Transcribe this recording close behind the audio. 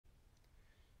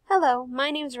Hello, my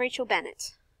name is Rachel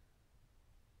Bennett.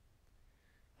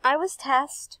 I was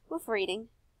tasked with reading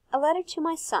A Letter to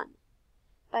My Son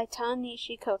by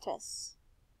Ta-Nehisi Coates.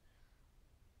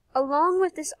 Along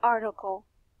with this article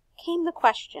came the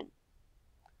question,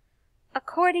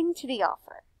 according to the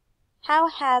author, how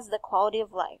has the quality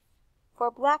of life for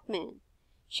a black man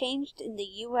changed in the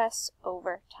U.S.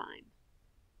 over time?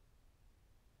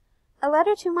 A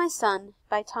Letter to My Son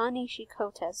by Ta-Nehisi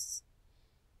Coates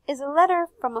is a letter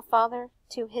from a father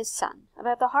to his son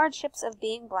about the hardships of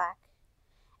being black,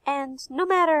 and no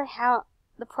matter how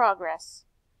the progress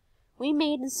we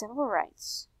made in civil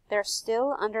rights, there are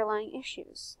still underlying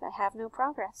issues that have no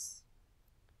progress.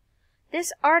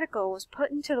 This article was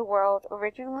put into the world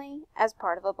originally as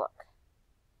part of a book.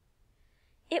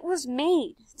 It was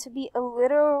made to be a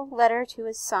literal letter to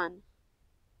his son,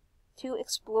 to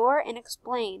explore and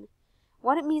explain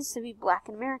what it means to be black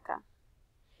in America.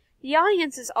 The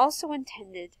audience is also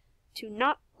intended to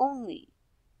not only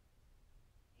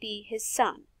be his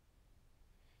son,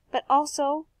 but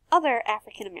also other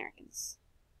African Americans.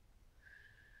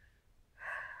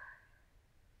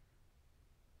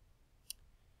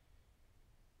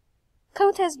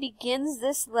 Coates begins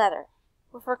this letter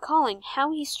with recalling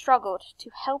how he struggled to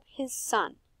help his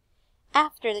son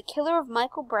after the killer of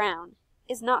Michael Brown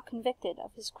is not convicted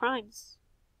of his crimes.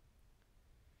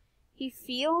 He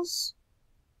feels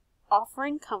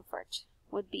offering comfort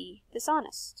would be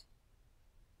dishonest.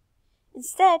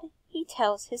 Instead, he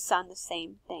tells his son the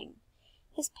same thing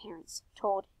his parents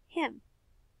told him.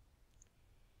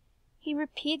 He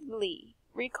repeatedly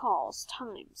recalls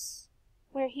times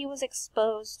where he was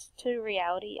exposed to the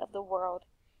reality of the world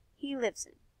he lives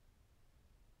in.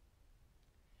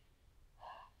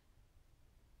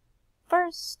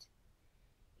 First,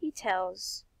 he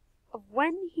tells of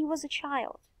when he was a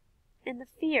child and the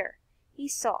fear he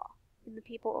saw in the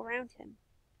people around him.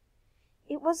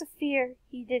 It was a fear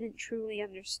he didn't truly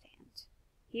understand.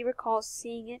 He recalls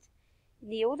seeing it in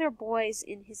the older boys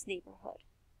in his neighborhood,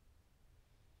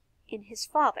 in his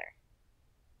father,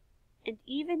 and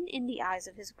even in the eyes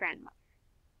of his grandmother.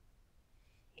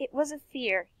 It was a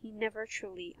fear he never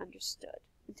truly understood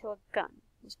until a gun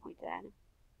was pointed at him.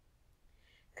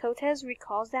 Coates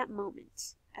recalls that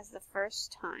moment as the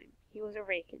first time he was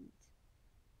awakened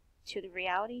to the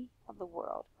reality of the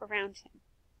world around him.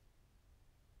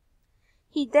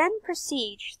 He then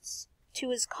proceeds to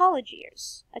his college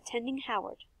years, attending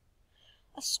Howard,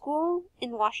 a school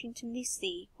in Washington,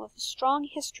 D.C. with a strong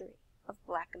history of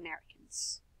black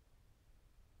Americans.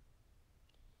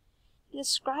 He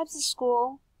describes the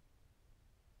school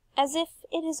as if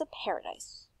it is a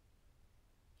paradise,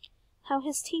 how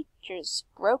his teachers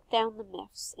broke down the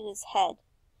myths in his head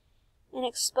and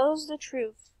exposed the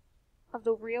truth of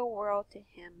the real world to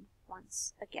him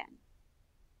once again.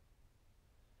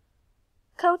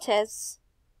 Coates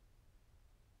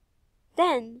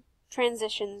then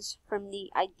transitions from the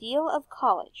ideal of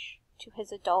college to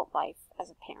his adult life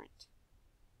as a parent.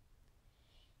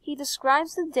 He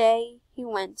describes the day he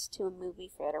went to a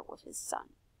movie theater with his son.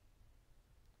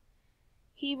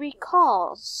 He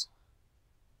recalls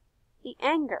the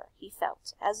anger he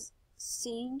felt as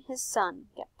seeing his son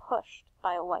get pushed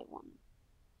by a white woman,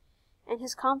 and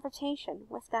his confrontation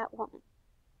with that woman.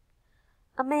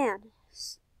 A man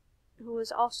who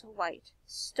was also white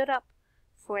stood up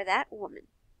for that woman.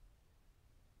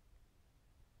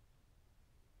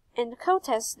 And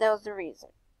Coates tells the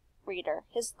reader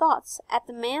his thoughts at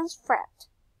the man's threat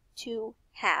to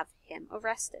have him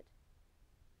arrested.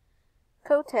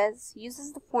 Coates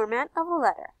uses the format of a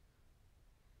letter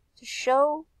to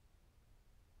show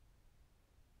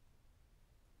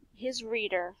his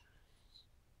reader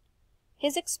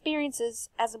his experiences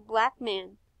as a black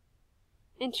man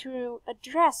and to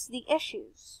address the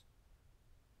issues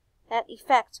that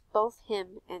affect both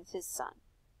him and his son.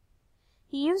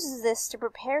 He uses this to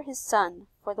prepare his son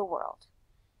for the world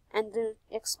and to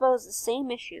expose the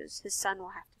same issues his son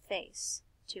will have to face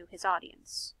to his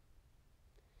audience.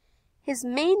 His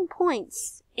main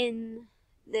points in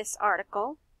this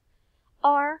article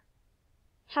are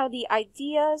how the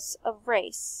ideas of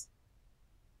race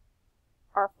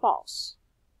are false,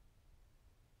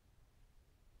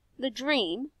 the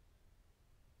dream,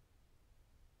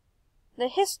 the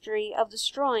history of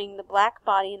destroying the black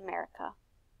body in America,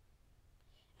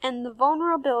 and the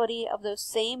vulnerability of those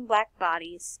same black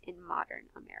bodies in modern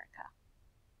America.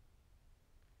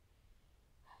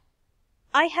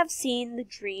 I have seen the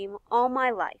dream all my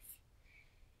life.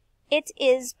 It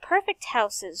is perfect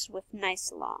houses with nice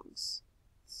lawns.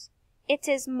 It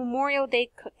is Memorial Day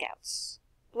cookouts,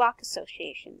 block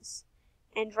associations,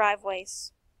 and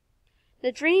driveways.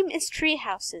 The dream is tree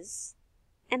houses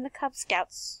and the Cub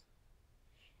Scouts.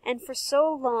 And for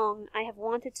so long I have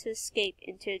wanted to escape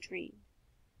into a dream,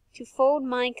 to fold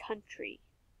my country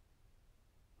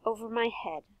over my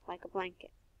head like a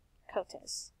blanket.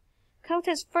 Coates.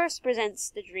 Coates first presents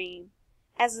the dream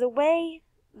as the way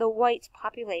the white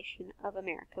population of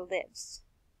America lives.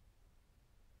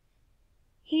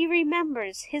 He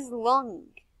remembers his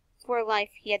longing for a life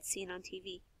he had seen on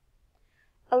TV,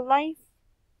 a life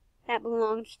that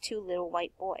belonged to little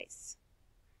white boys,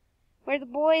 where the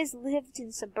boys lived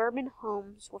in suburban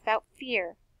homes without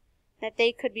fear that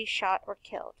they could be shot or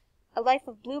killed, a life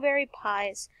of blueberry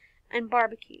pies and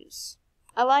barbecues,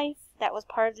 a life that was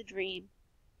part of the dream,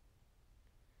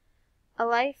 a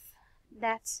life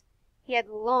that he had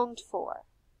longed for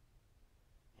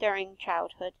during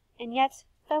childhood, and yet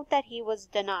felt that he was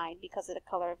denied because of the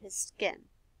color of his skin.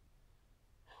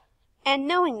 And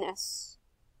knowing this,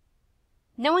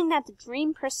 knowing that the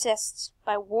dream persists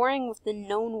by warring with the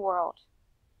known world,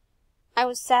 I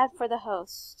was sad for the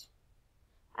host.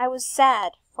 I was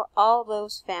sad for all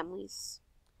those families.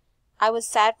 I was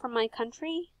sad for my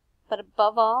country, but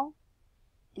above all,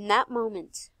 in that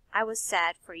moment, I was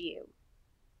sad for you.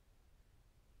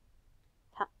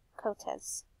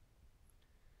 Coates.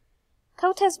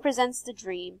 Coates presents the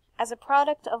dream as a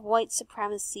product of white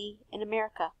supremacy in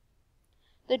America.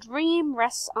 The dream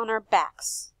rests on our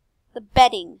backs, the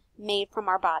bedding made from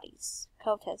our bodies.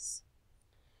 Coates.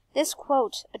 This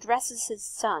quote addresses his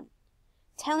son,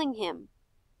 telling him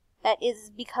that it is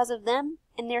because of them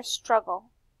and their struggle,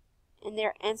 and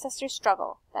their ancestors'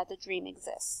 struggle, that the dream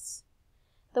exists.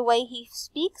 The way he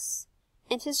speaks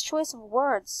and his choice of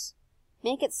words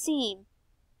make it seem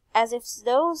as if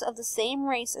those of the same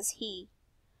race as he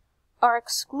are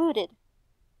excluded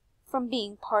from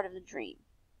being part of the dream.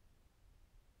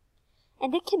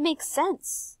 And it can make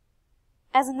sense,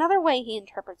 as another way he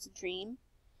interprets the dream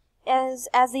is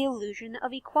as the illusion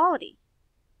of equality.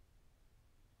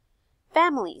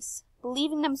 Families,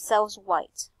 believing themselves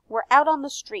white, were out on the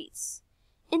streets.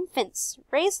 Infants,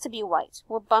 raised to be white,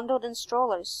 were bundled in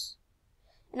strollers.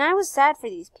 And I was sad for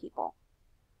these people,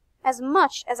 as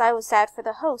much as I was sad for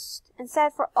the host, and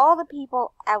sad for all the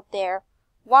people out there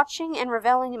watching and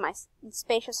reveling in my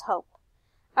spacious hope.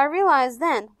 I realized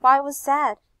then why I was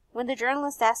sad. When the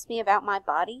journalist asked me about my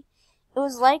body, it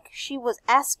was like she was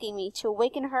asking me to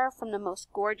awaken her from the most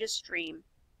gorgeous dream.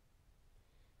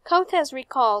 Coates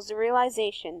recalls the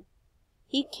realization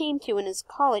he came to in his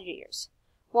college years,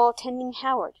 while attending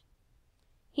Howard.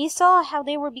 He saw how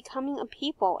they were becoming a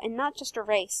people and not just a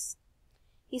race.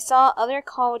 He saw other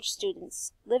college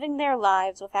students living their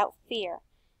lives without fear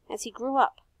as he grew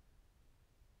up,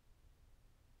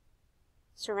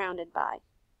 surrounded by.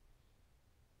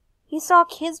 He saw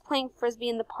kids playing frisbee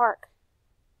in the park.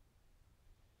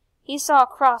 He saw a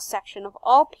cross-section of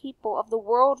all people of the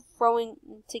world throwing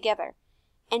together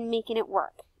and making it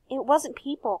work. It wasn't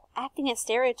people acting as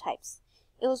stereotypes.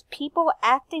 It was people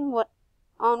acting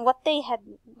on what they had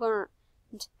learned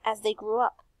as they grew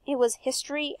up. It was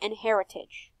history and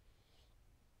heritage.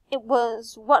 It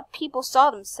was what people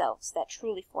saw themselves that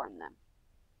truly formed them.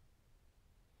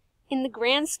 In the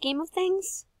grand scheme of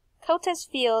things, Coates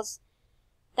feels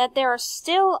that there are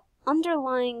still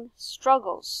underlying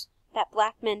struggles that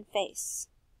black men face.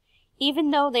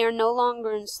 Even though they are no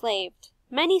longer enslaved,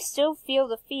 many still feel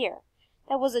the fear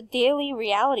that was a daily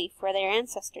reality for their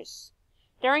ancestors.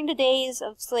 During the days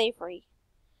of slavery,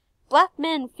 black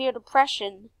men feared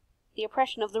the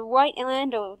oppression of the white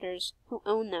landowners who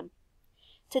owned them.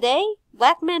 Today,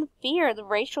 black men fear the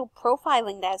racial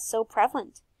profiling that is so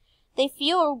prevalent. They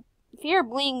fear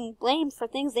being blamed for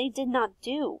things they did not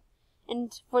do,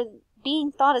 and for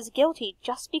being thought as guilty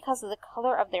just because of the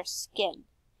color of their skin.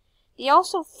 They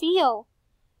also feel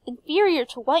inferior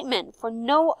to white men for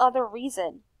no other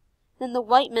reason than the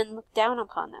white men look down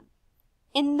upon them.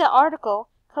 In the article,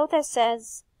 Coates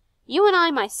says, "You and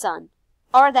I, my son,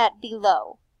 are that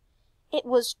below. That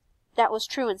was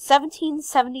true in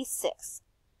 1776.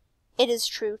 It is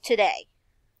true today."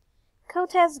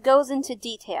 Coates goes into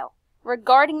detail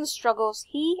regarding the struggles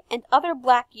he and other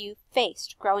black youth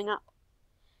faced growing up.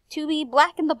 To be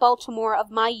black in the Baltimore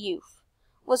of my youth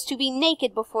was to be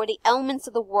naked before the elements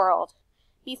of the world,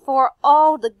 before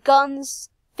all the guns,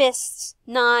 fists,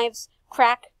 knives,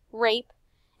 crack, rape,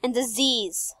 and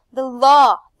disease. The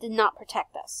law did not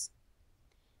protect us.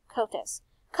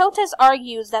 Coates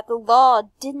argues that the law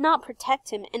did not protect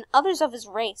him and others of his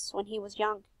race when he was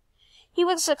young. He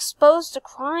was exposed to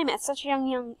crime at such a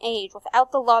young age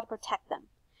without the law to protect them.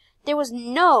 There was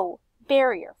no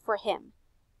barrier for him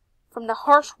from the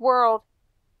harsh world,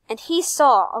 and he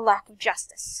saw a lack of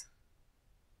justice.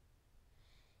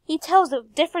 He tells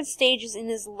of different stages in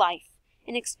his life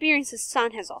and experience his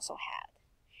son has also had.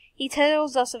 He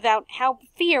tells us about how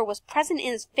fear was present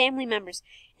in his family members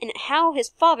and how his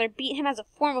father beat him as a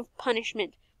form of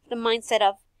punishment with the mindset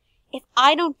of, if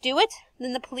I don't do it,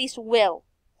 then the police will.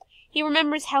 He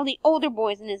remembers how the older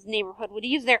boys in his neighborhood would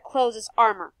use their clothes as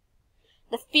armor.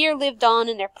 The fear lived on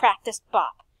in their practiced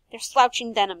bop, their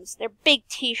slouching denims, their big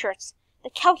t-shirts, the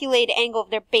calculated angle of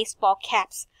their baseball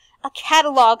caps, a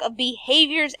catalog of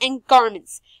behaviors and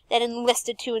garments that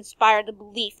enlisted to inspire the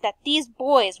belief that these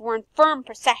boys were in firm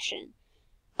possession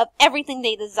of everything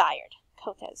they desired.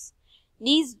 Cotes.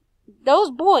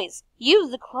 Those boys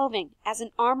used the clothing as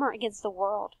an armor against the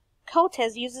world.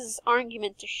 Cotes uses this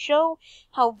argument to show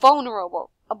how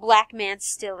vulnerable a black man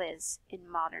still is in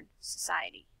modern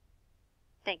society.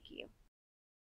 Thank you.